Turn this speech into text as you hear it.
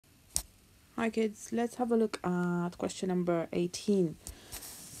Hi kids, let's have a look at question number 18.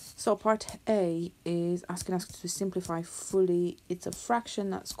 So part A is asking us to simplify fully. It's a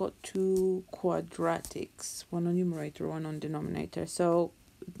fraction that's got two quadratics, one on numerator, one on denominator. So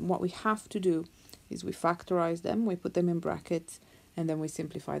what we have to do is we factorize them, we put them in brackets, and then we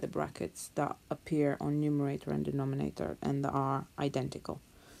simplify the brackets that appear on numerator and denominator and that are identical.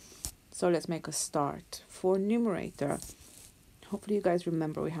 So let's make a start. For numerator, hopefully you guys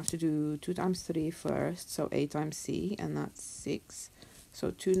remember we have to do 2 times 3 first, so a times c, and that's 6.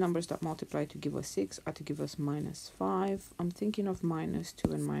 So two numbers that multiply to give us 6 are to give us minus 5. I'm thinking of minus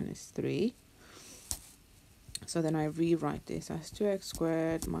 2 and minus 3. So then I rewrite this as 2x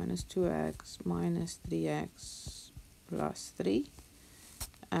squared minus 2x minus 3x plus 3.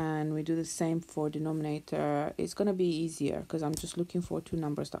 And we do the same for denominator. It's going to be easier because I'm just looking for two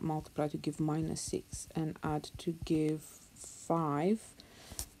numbers that multiply to give minus 6 and add to give 5.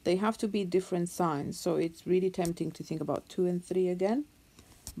 They have to be different signs, so it's really tempting to think about 2 and 3 again,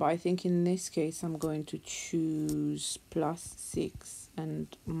 but I think in this case I'm going to choose plus 6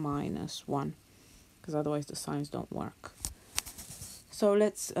 and minus 1 because otherwise the signs don't work. So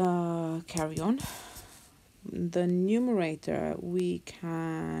let's carry on. The numerator, we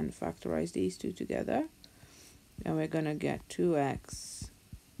can factorize these two together and we're gonna get 2x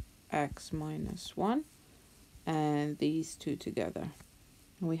x minus 1 and these two together.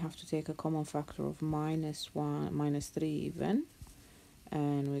 We have to take a common factor of minus 3 even,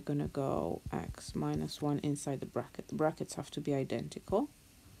 and we're gonna go x minus 1 inside the bracket. The brackets have to be identical,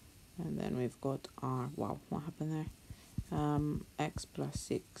 and then we've got r. Wow, what happened there? X plus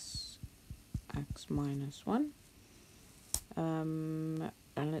 6 x minus 1, and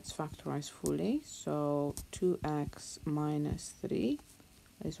let's factorize fully. So 2x minus 3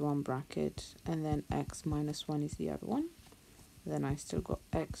 is one bracket, and then x minus 1 is the other one. Then I still got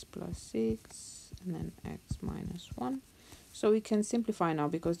x plus 6 and then x minus 1. So we can simplify now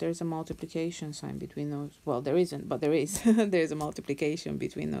because there's a multiplication sign between those. Well, there isn't, but there is. There's a multiplication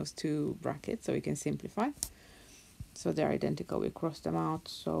between those two brackets, so we can simplify. So they're identical. We cross them out.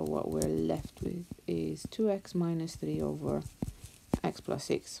 So what we're left with is 2x minus 3 over x plus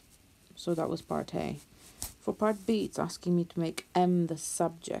 6. So that was part A. For part B, it's asking me to make m the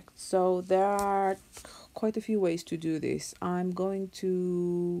subject. So there are quite a few ways to do this. I'm going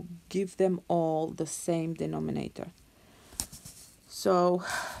to give them all the same denominator. So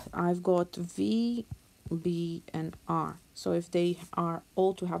I've got v, b, and r. So if they are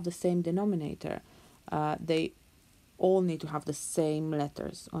all to have the same denominator, they all need to have the same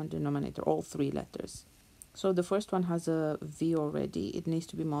letters on denominator, all three letters. So the first one has a v already. It needs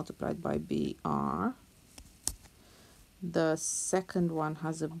to be multiplied by br. The second one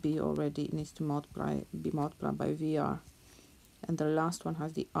has a b already. It needs to be multiplied by vr. And the last one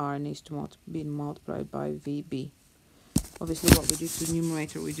has the r, needs to be multiplied by vb. Obviously what we do to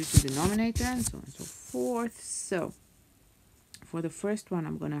numerator, we do to denominator, and so on and so forth. So for the first one,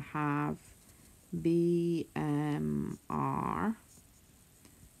 I'm going to have bmr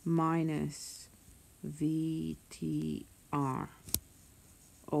minus vtr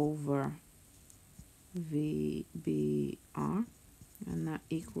over vbr, and that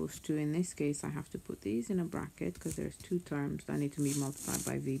equals to, in this case I have to put these in a bracket because there's two terms that need to be multiplied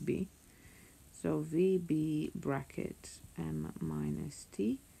by vb. So vb bracket m minus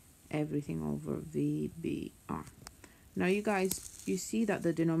t, everything over vbr. Now you guys, you see that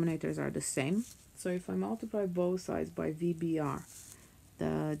the denominators are the same. So if I multiply both sides by vbr,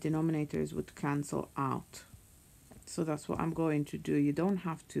 the denominators would cancel out. So that's what I'm going to do. You don't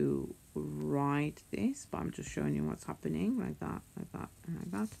have to write this, but I'm just showing you what's happening, like that, like that, and like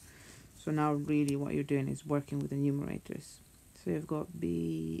that. So now really what you're doing is working with the numerators. So you've got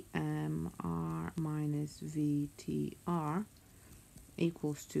bmr minus vtr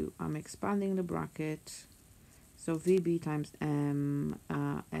equals to, I'm expanding the bracket, so vb times mbr,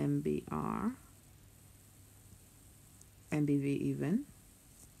 mbv even,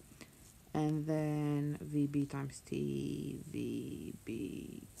 and then vb times t,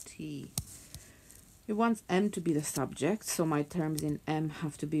 vbt. It wants m to be the subject, so my terms in m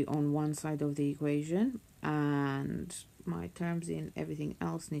have to be on one side of the equation, and my terms in everything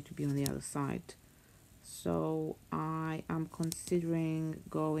else need to be on the other side. So I am considering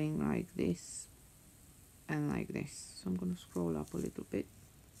going like this and like this. So I'm going to scroll up a little bit,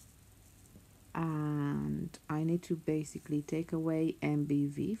 and I need to basically take away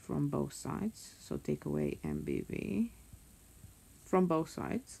mbv from both sides. So take away mbv from both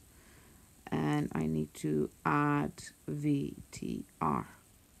sides, and I need to add vtr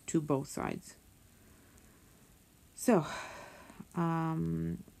to both sides. So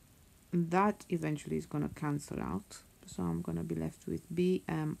that eventually is going to cancel out. So I'm going to be left with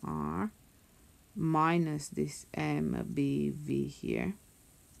BMR minus this MBV here.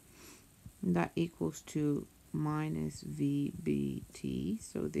 And that equals to minus VBT.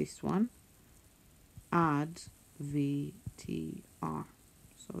 So this one, add VTR.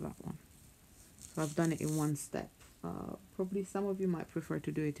 So that one. So I've done it in one step. Probably some of you might prefer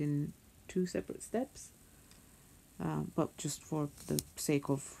to do it in 2 separate steps. But just for the sake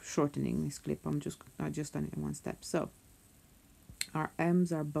of shortening this clip, I just done it in one step. So our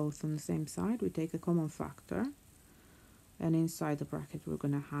m's are both on the same side. We take a common factor, and inside the bracket we're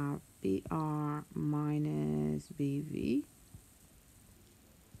going to have BR minus BV,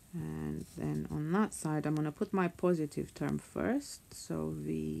 and then on that side I'm going to put my positive term first, so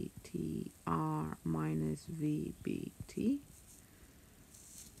VTR minus VBT,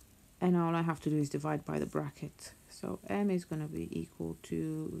 and all I have to do is divide by the bracket. So m is going to be equal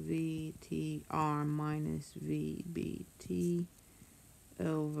to VTR minus VBT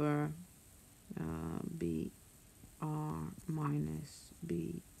over BR minus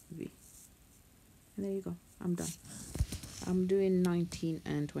BV. And there you go. I'm done. I'm doing 19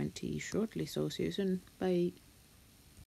 and 20 shortly, so see you soon. Bye.